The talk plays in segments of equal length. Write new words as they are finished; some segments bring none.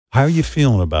How are you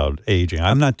feeling about aging?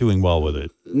 I'm not doing well with it.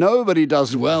 Nobody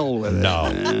does well with it.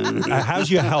 No.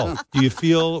 How's your health? Do you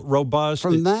feel robust?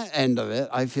 From that end of it,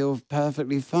 I feel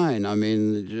perfectly fine. I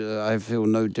mean, I feel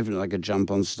no different. I could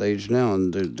jump on stage now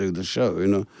and do the show, you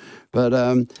know. But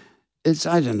it's,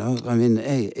 I don't know. I mean,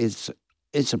 hey,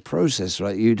 it's a process,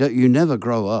 right? You never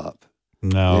grow up.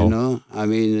 No. You know? I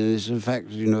mean, it's a fact,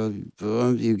 you know,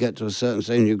 you get to a certain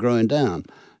stage and you're growing down.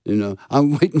 You know,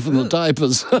 I'm waiting for the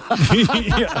diapers.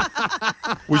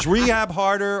 Was rehab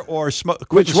harder or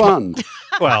Which one?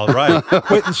 Well, right.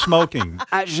 Quitting smoking.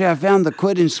 Actually, I found the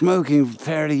quitting smoking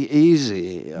fairly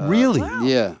easy. Really? Wow.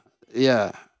 Yeah,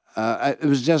 yeah. It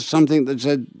was just something that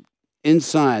said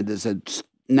inside that said,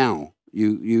 now,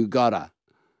 you gotta.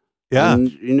 Yeah.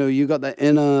 And, you know, you got that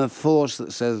inner force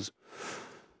that says,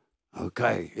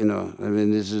 okay, you know, I mean,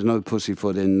 this is no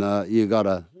pussyfooting, you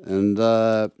gotta.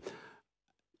 And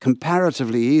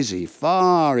comparatively easy,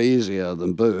 far easier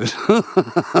than booze.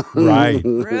 Right.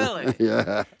 Really?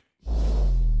 Yeah.